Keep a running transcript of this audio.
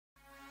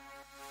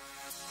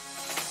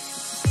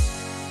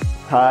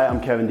Hi,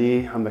 I'm Kevin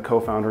Dee. I'm the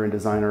co-founder and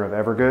designer of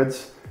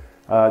Evergoods.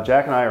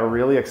 Jack and I are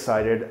really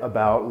excited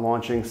about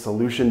launching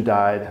solution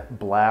dyed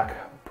black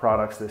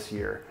products this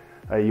year.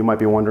 You might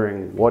be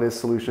wondering, what is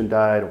solution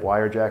dyed? Why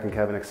are Jack and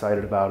Kevin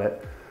excited about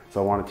it?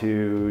 So I wanted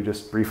to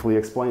just briefly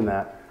explain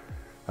that.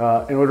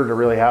 In order to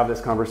really have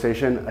this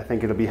conversation, I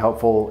think it'll be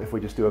helpful if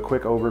we just do a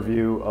quick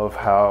overview of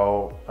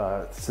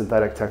how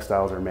synthetic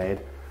textiles are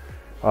made.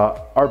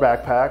 Our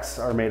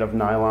backpacks are made of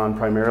nylon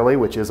primarily,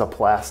 which is a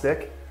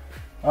plastic.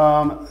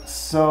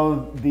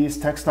 So these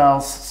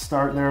textiles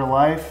start their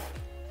life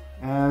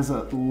as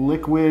a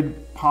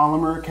liquid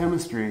polymer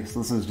chemistry. So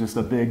this is just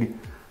a big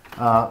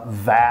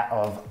vat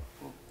of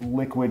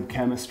liquid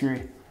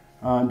chemistry.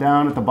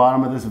 Down at the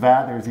bottom of this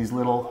vat, there's these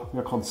little,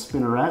 they're called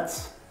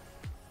spinnerets.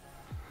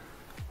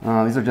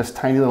 These are just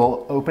tiny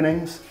little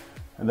openings.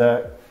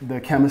 The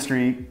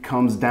chemistry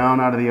comes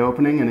down out of the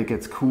opening and it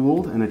gets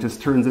cooled and it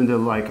just turns into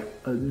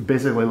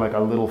basically like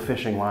a little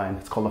fishing line.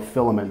 It's called a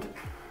filament.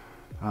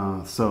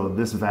 So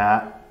this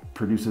vat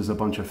produces a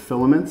bunch of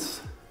filaments.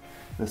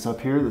 This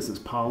up here, this is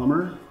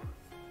polymer.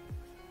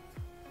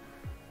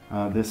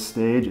 This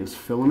stage is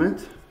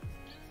filament.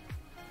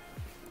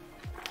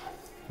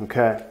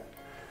 Okay.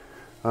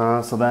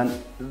 So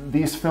then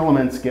these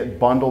filaments get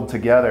bundled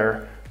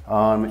together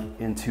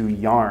into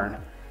yarn.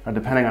 Now,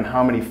 depending on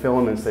how many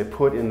filaments they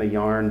put in the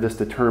yarn, this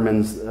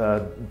determines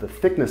the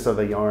thickness of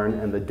the yarn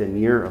and the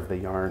denier of the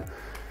yarn.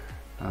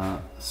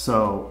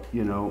 So,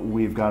 you know,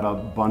 we've got a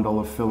bundle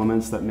of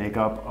filaments that make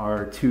up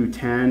our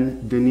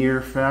 210 denier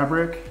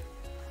fabric.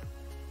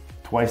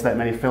 Twice that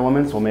many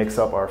filaments will make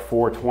up our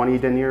 420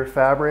 denier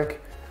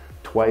fabric.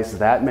 Twice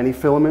that many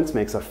filaments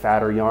makes a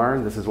fatter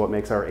yarn. This is what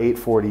makes our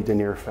 840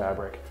 denier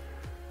fabric.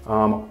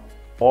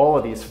 All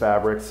of these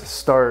fabrics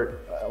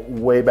start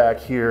way back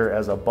here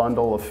as a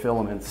bundle of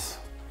filaments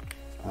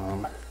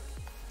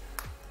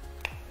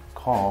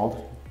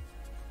called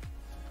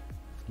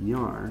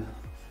yarn.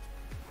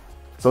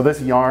 So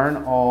this yarn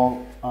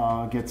all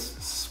gets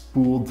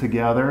spooled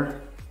together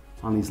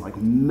on these like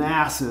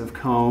massive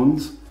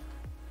cones.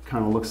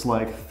 Kind of looks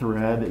like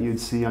thread that you'd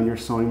see on your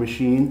sewing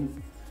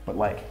machine, but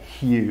like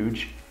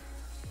huge.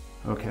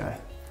 Okay.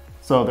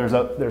 So there's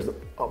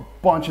a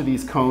bunch of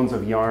these cones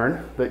of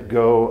yarn that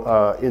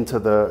go into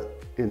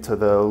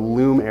the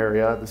loom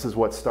area. This is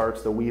what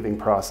starts the weaving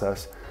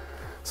process.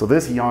 So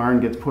this yarn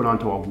gets put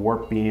onto a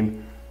warp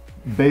beam.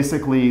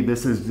 Basically,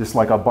 this is just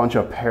like a bunch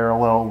of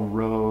parallel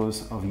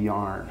rows of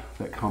yarn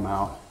that come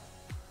out.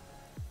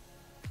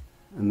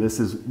 And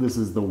this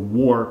is the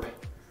warp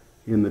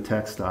in the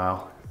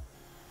textile.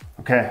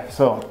 Okay,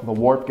 so the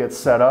warp gets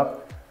set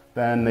up.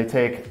 Then they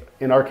take,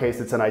 in our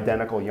case, it's an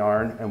identical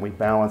yarn and we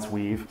balance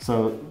weave.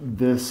 So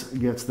this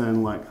gets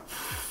then like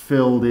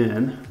filled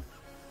in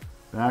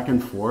back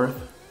and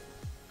forth.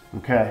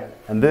 Okay,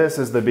 and this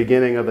is the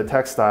beginning of the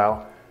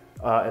textile.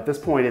 At this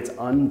point, it's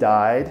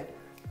undyed.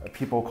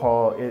 People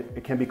call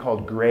it can be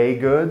called gray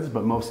goods,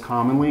 but most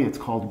commonly it's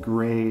called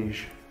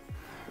greige.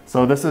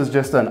 So this is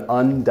just an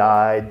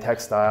undyed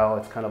textile.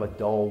 It's kind of a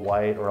dull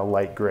white or a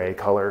light gray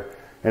color,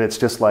 and it's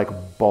just like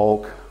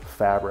bulk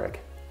fabric.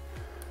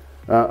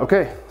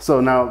 Okay,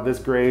 so now this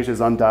greige is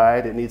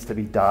undyed. It needs to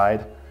be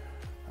dyed.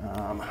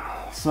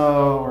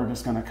 So we're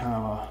just gonna kind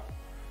of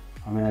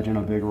imagine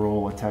a big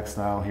roll of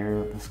textile here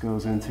that this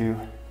goes into.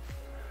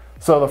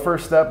 So the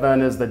first step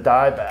then is the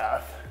dye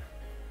bath.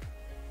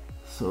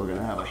 So we're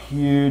gonna have a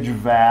huge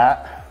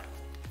vat.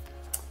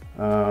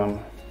 And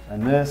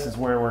this is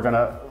where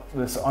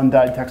this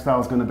undyed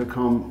textile is gonna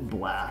become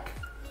black.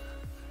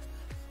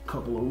 A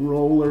couple of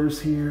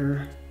rollers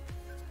here.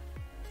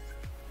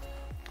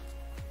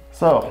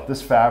 So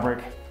this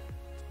fabric,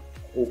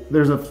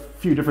 there's a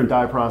few different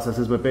dye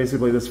processes, but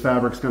basically this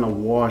fabric's gonna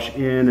wash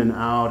in and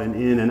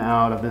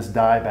out of this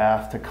dye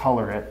bath to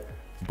color it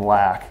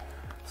black.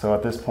 So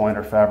at this point,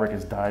 our fabric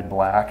is dyed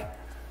black.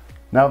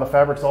 Now the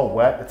fabric's all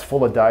wet, it's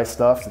full of dye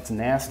stuff, it's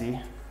nasty.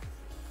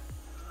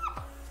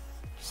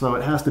 So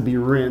it has to be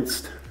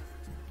rinsed.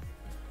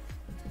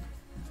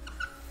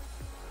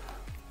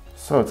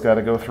 So it's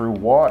gotta go through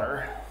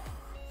water.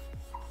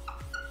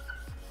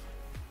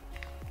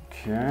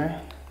 Okay.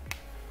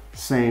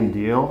 Same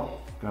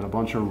deal, got a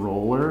bunch of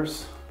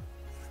rollers.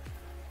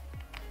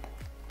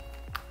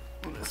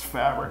 This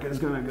fabric is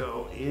gonna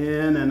go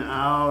in and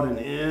out and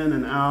in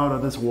and out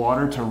of this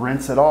water to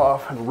rinse it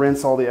off and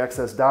rinse all the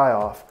excess dye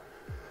off.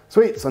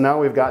 Sweet, so now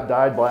we've got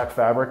dyed black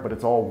fabric, but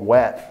it's all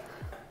wet.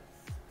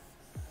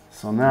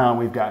 So now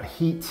we've got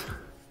heat.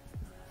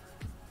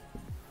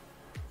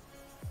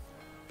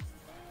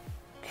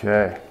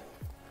 Okay,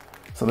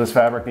 so this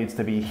fabric needs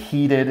to be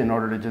heated in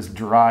order to just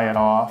dry it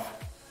off.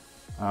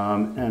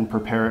 And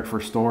prepare it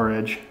for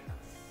storage.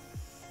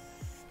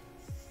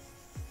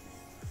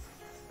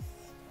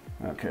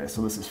 Okay,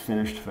 so this is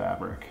finished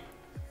fabric.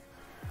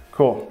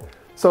 Cool.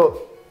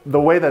 So the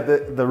way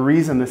that the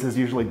reason this is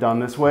usually done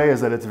this way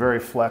is that it's very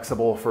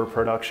flexible for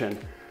production.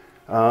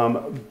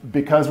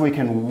 Because we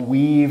can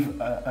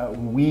weave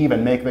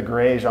and make the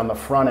greige on the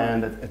front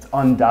end, it's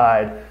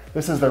undyed.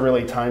 This is the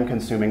really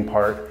time-consuming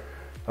part.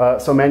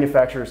 So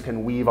manufacturers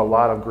can weave a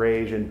lot of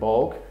greige in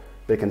bulk.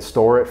 They can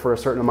store it for a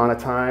certain amount of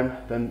time.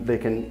 Then they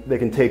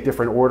can take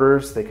different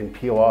orders. They can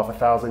peel off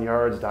 1,000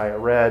 yards, dye it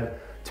red,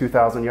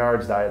 2,000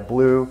 yards, dye it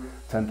blue,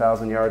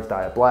 10,000 yards,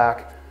 dye it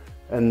black.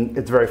 And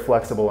it's very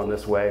flexible in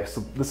this way.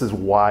 So this is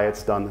why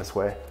it's done this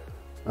way.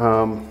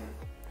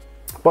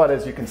 But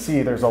as you can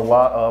see, there's a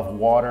lot of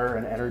water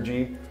and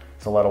energy.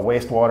 There's a lot of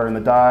wastewater in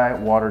the dye,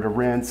 water to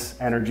rinse,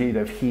 energy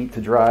to heat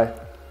to dry.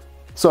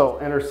 So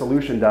enter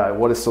solution dye.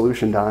 What is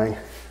solution dyeing?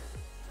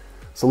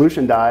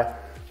 Solution dye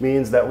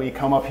means that we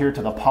come up here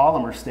to the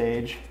polymer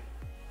stage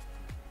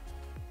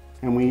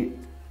and we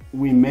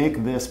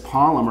make this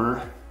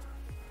polymer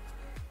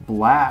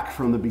black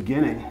from the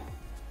beginning.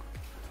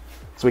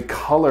 So we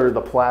color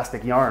the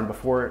plastic yarn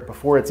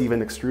before it's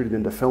even extruded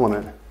into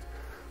filament.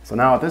 So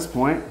now at this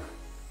point,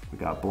 we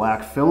got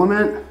black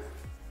filament,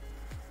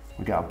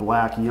 we got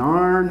black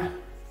yarn,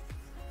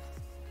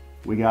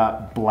 we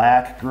got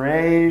black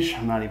greige.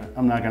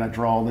 I'm not gonna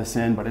draw this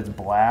in, but it's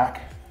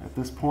black at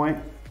this point.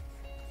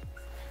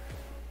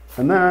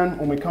 And then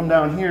when we come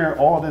down here,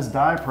 all of this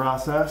dye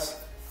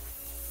process,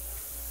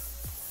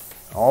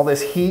 all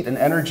this heat and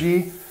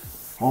energy,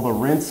 all the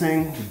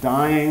rinsing, the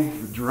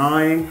dyeing, the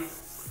drying,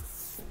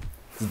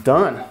 it's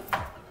done.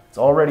 It's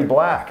already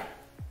black.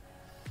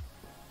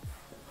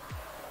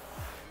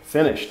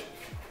 Finished.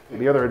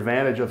 The other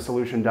advantage of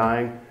solution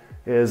dyeing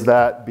is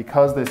that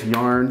because this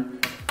yarn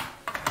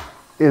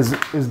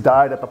is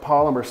dyed at the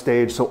polymer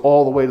stage, so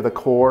all the way to the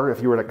core,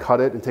 if you were to cut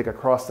it and take a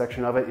cross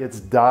section of it, it's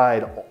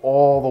dyed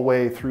all the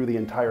way through the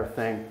entire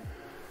thing.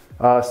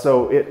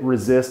 So it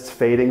resists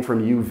fading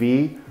from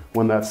UV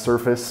when that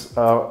surface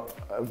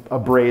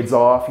abrades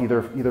off,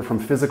 either from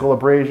physical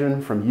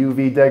abrasion, from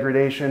UV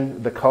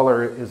degradation. The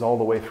color is all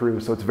the way through,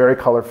 so it's very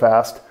color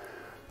fast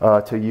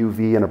to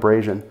UV and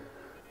abrasion.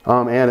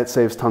 And it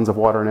saves tons of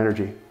water and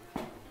energy.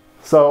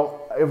 So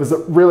it was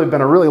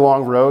been a really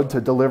long road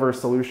to deliver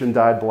solution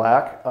dyed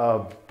black,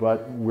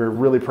 but we're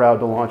really proud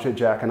to launch it,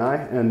 Jack and I,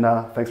 and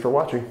thanks for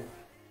watching.